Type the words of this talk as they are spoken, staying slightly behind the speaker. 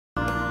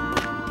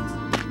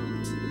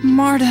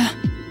Marta.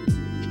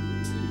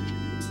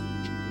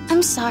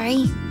 I'm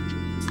sorry.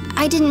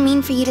 I didn't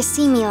mean for you to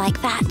see me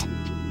like that.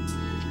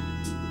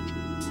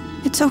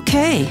 It's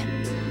okay.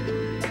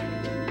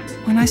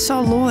 When I saw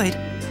Lloyd,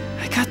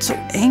 I got so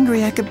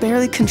angry I could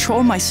barely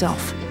control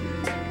myself.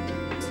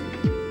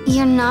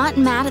 You're not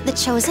mad at the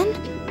Chosen?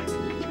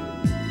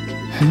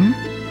 Hmm?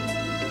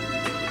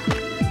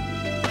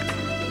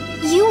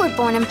 You were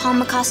born in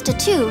Palmacosta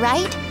too,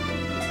 right?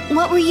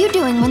 What were you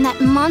doing when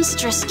that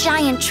monstrous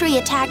giant tree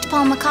attacked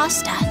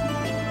Palmacosta?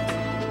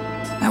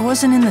 I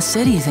wasn't in the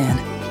city then.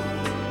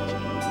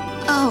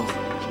 Oh.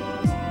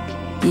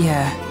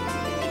 Yeah,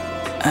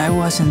 I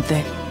wasn't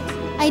there.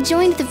 I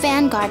joined the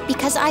Vanguard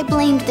because I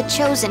blamed the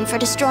Chosen for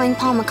destroying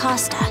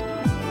Palmacosta.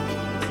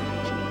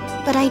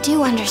 But I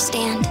do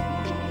understand.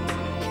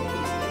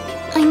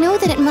 I know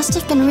that it must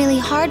have been really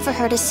hard for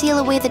her to seal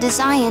away the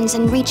Desians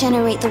and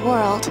regenerate the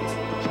world.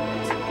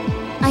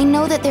 I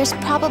know that there's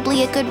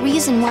probably a good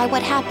reason why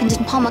what happened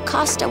in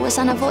Palmacosta was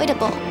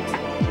unavoidable.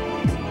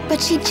 But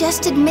she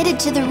just admitted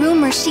to the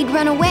rumor she'd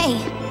run away.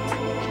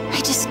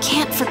 I just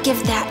can't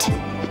forgive that.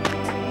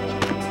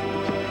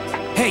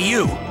 Hey,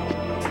 you!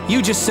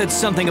 You just said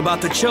something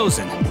about the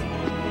Chosen.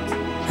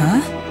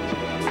 Huh?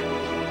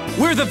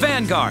 We're the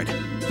Vanguard,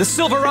 the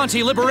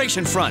Silveranti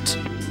Liberation Front.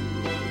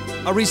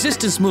 A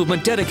resistance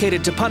movement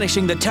dedicated to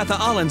punishing the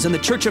Tetha-Allans and the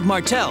Church of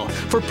Martel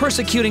for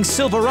persecuting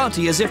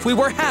Silveranti as if we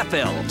were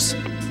half-elves.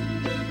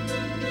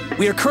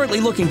 We are currently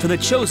looking for the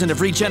Chosen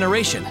of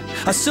Regeneration,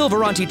 a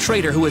Silveranti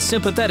traitor who is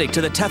sympathetic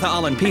to the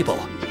Tetha-Allan people.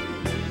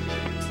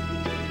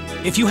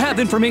 If you have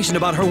information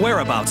about her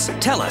whereabouts,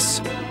 tell us.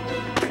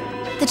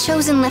 The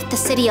Chosen left the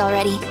city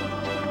already.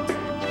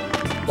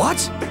 What?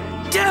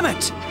 Damn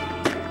it!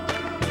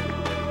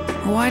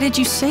 Why did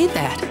you say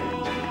that?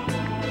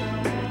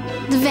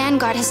 The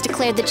Vanguard has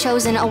declared the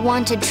Chosen a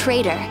wanted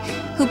traitor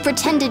who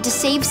pretended to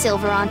save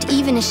Silverant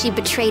even as she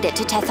betrayed it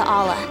to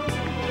Tetha-Alla.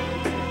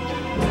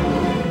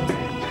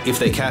 If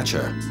they catch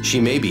her, she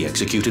may be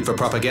executed for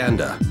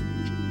propaganda.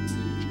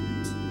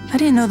 I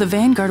didn't know the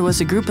Vanguard was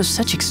a group of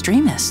such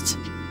extremists.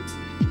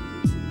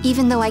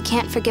 Even though I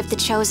can't forgive the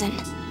Chosen,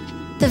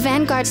 the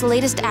Vanguard's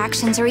latest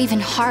actions are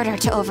even harder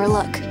to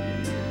overlook.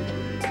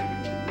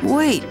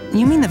 Wait,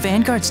 you mean the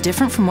Vanguard's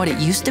different from what it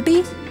used to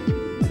be?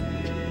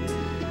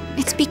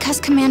 It's because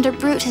Commander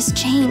Brute has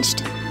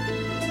changed.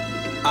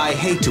 I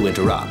hate to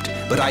interrupt,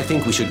 but I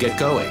think we should get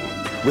going.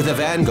 With the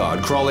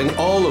Vanguard crawling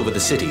all over the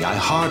city, I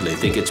hardly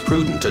think it's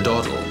prudent to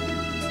dawdle.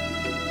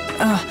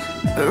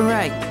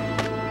 Right.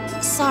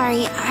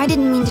 Sorry, I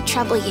didn't mean to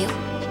trouble you.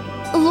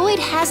 Lloyd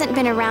hasn't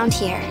been around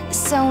here,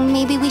 so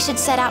maybe we should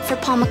set out for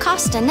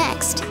Palmacosta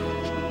next.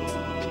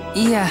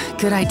 Yeah,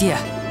 good idea.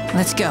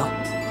 Let's go.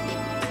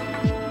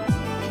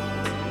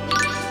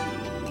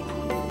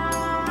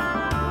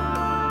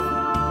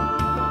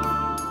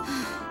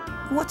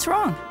 What's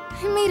wrong?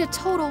 I made a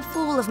total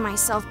fool of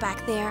myself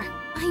back there.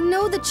 I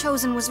know the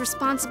Chosen was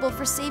responsible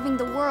for saving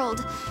the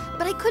world,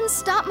 but I couldn't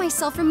stop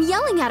myself from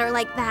yelling at her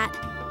like that.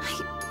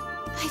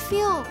 I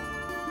feel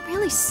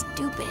really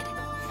stupid.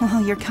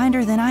 Well, you're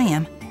kinder than I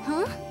am.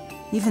 Huh?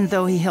 Even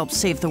though he helped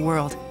save the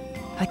world,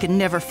 I could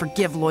never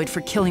forgive Lloyd for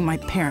killing my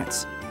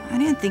parents. I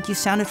didn't think you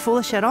sounded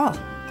foolish at all.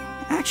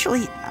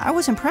 Actually, I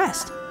was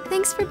impressed.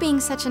 Thanks for being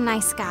such a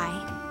nice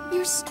guy.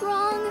 You're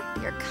strong,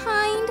 you're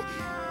kind,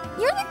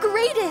 you're the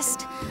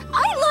greatest!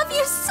 I love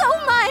you so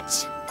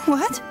much!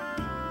 What?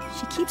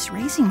 She keeps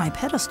raising my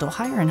pedestal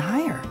higher and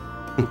higher.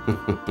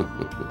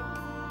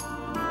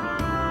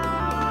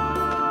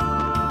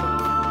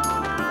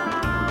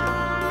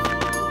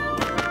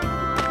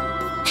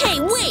 Hey,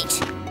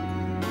 wait!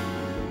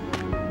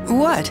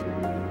 What?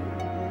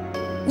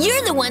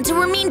 You're the ones who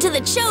were mean to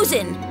the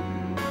Chosen!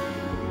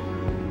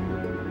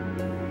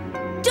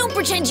 Don't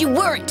pretend you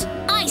weren't!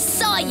 I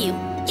saw you!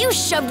 You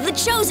shoved the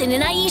Chosen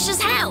in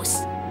Aisha's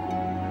house!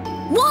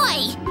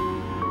 Why?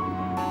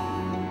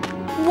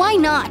 Why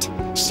not?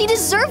 She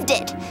deserved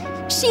it!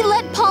 She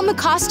let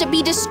Palmacosta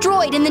be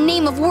destroyed in the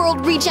name of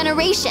world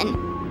regeneration!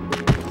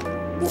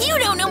 You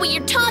don't know what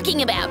you're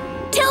talking about!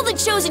 Tell the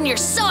Chosen you're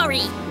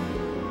sorry!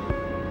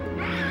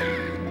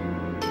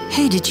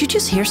 Hey, did you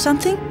just hear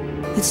something?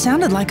 It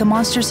sounded like a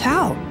monster's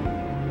howl.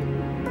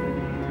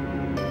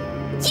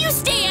 You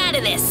stay out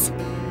of this!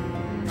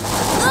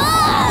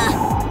 Ah!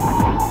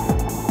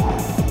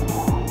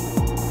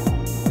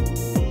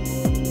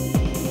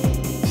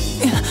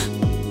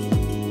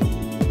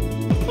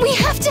 We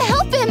have to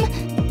help him!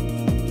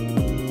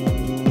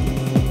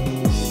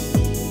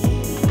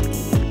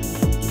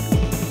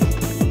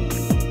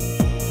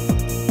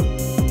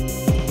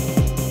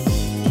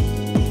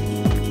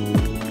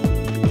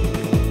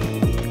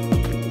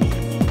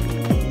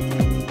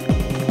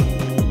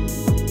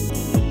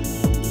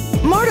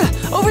 Marta,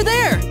 over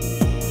there!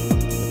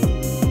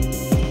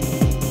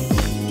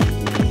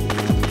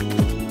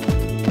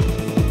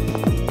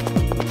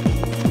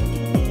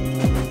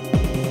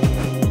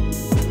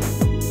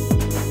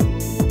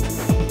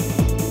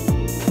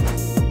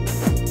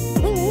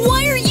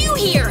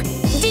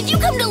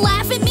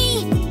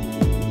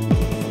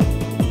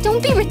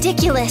 Don't be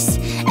ridiculous.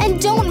 And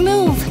don't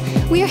move.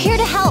 We're here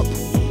to help.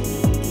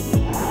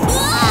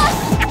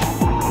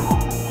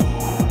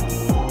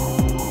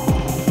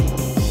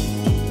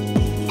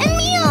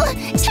 Emile!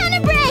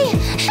 Tenebrae!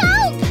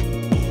 Help!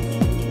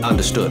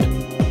 Understood.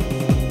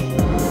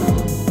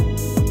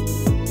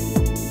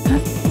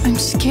 I'm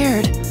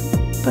scared,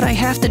 but I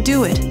have to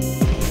do it.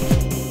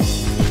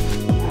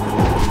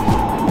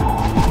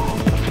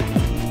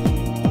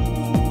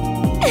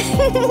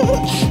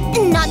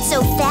 Not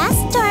so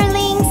fast,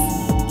 darlings.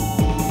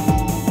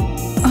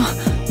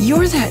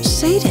 You're that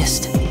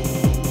sadist.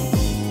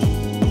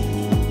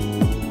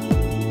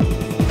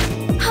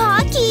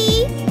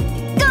 Hockey!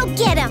 Go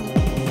get him!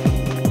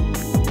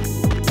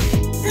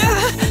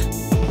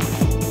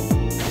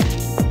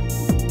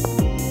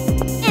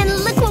 And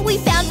look what we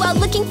found while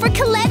looking for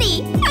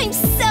Coletti! I'm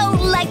so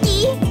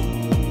lucky!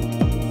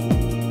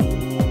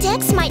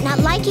 Dex might not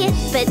like it,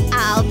 but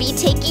I'll be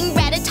taking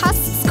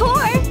Ratatosk's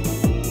score!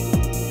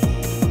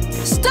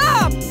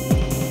 Stop!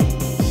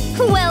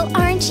 Well,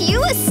 aren't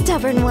you a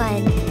stubborn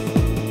one?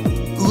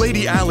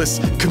 Lady Alice,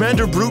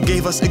 Commander Brute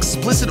gave us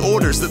explicit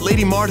orders that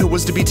Lady Marta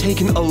was to be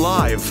taken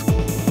alive.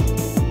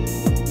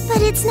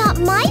 But it's not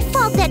my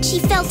fault that she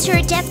fell to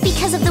her death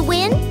because of the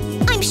wind.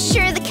 I'm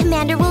sure the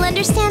commander will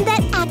understand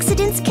that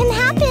accidents can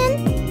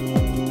happen.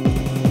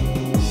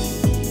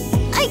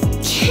 I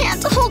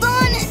can't hold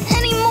on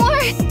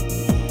anymore.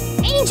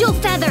 Angel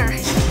Feather!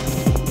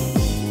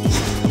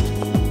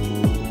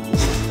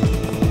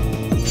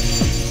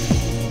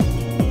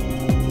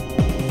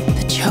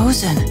 The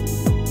Chosen.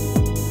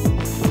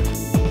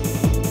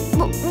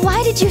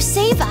 Why did you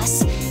save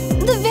us?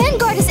 The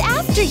Vanguard is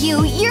after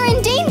you. You're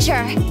in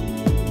danger.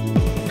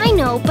 I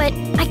know, but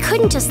I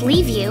couldn't just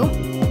leave you.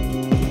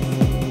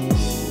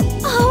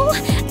 Oh,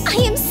 I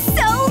am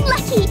so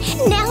lucky.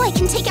 Now I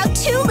can take out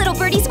 2 little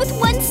birdies with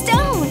 1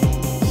 stone.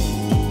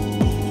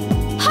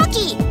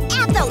 Hockey,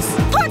 Athos,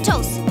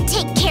 Portos,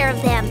 take care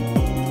of them.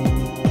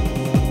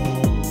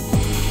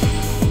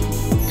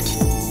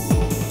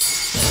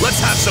 Let's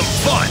have some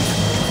fun!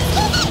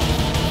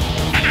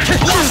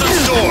 Blossom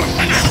Storm!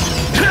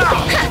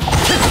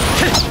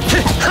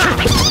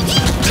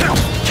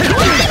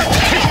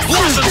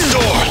 Blossom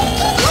Storm!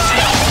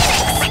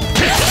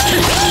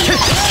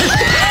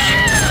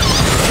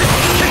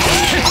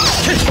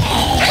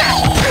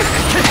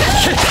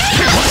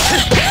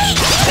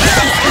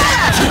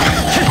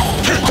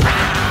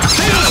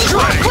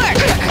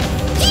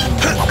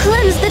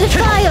 Cleanse the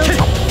defiled.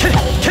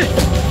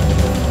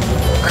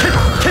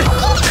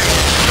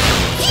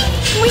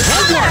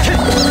 Recover!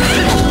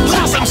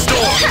 Blossom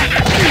Storm!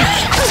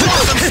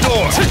 Blossom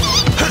Storm!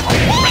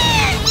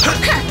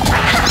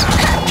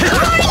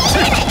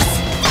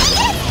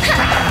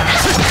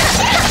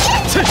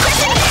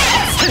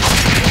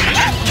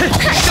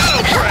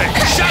 Shadow Prey!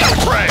 Shadow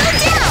Prey!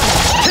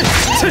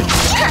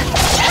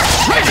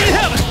 Raging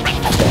Heaven!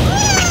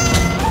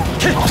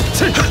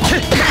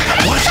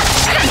 What?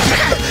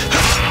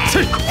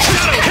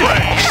 Shadow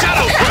Prey!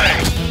 Shadow Prey!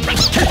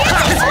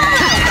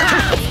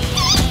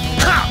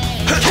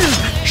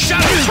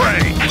 Shadow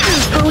Prey!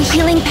 Oh,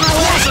 healing power.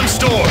 Blossom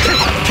Storm!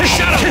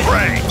 Shadow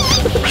Prey!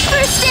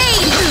 First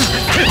aid!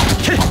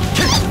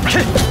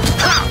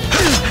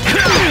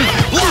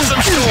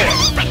 Blossom Storm!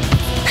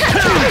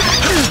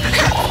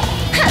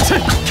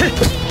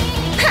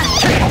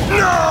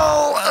 No!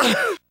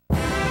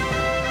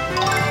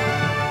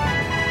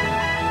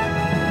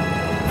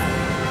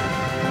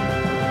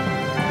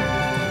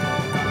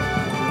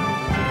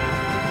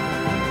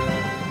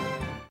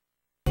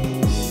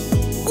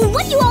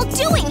 What are you all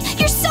doing?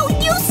 You're so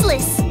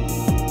useless!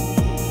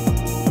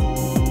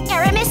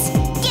 Aramis,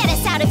 get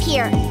us out of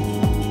here!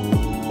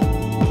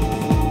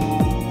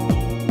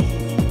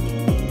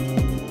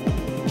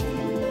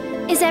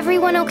 Is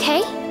everyone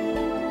okay?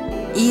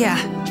 Yeah.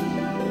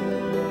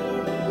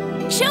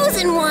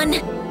 Chosen One!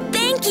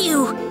 Thank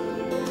you!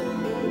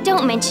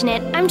 Don't mention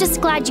it. I'm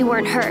just glad you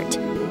weren't hurt.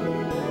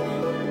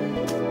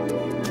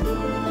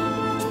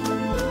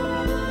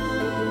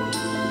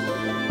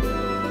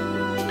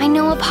 I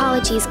know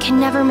apologies can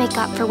never make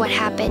up for what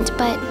happened,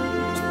 but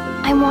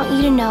I want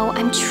you to know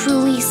I'm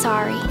truly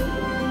sorry.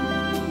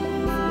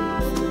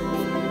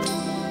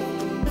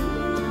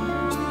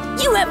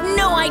 You have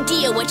no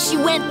idea what she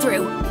went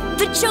through.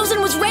 The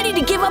Chosen was ready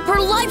to give up her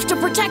life to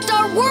protect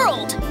our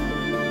world.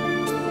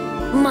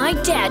 My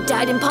dad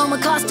died in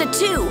Palmacosta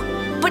too,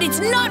 but it's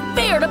not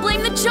fair to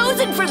blame the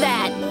Chosen for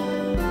that.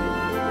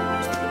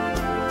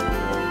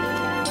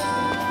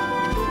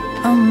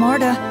 Oh,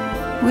 Marta,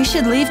 we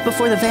should leave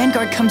before the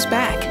Vanguard comes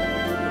back.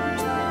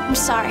 I'm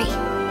sorry.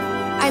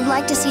 I'd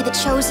like to see the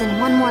Chosen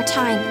one more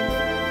time.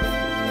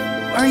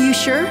 Are you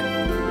sure?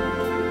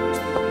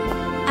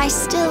 I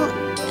still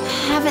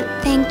haven't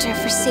thanked her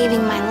for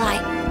saving my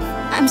life.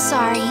 I'm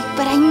sorry,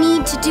 but I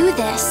need to do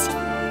this.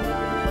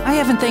 I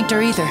haven't thanked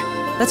her either.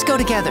 Let's go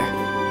together.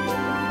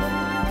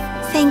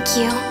 Thank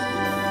you.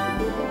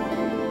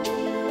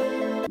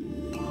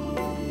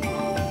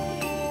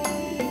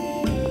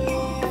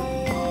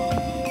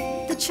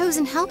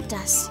 Chosen helped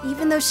us,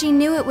 even though she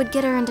knew it would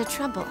get her into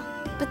trouble.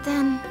 But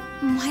then,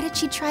 why did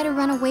she try to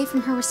run away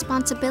from her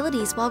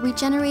responsibilities while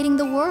regenerating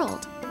the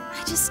world?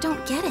 I just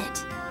don't get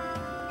it.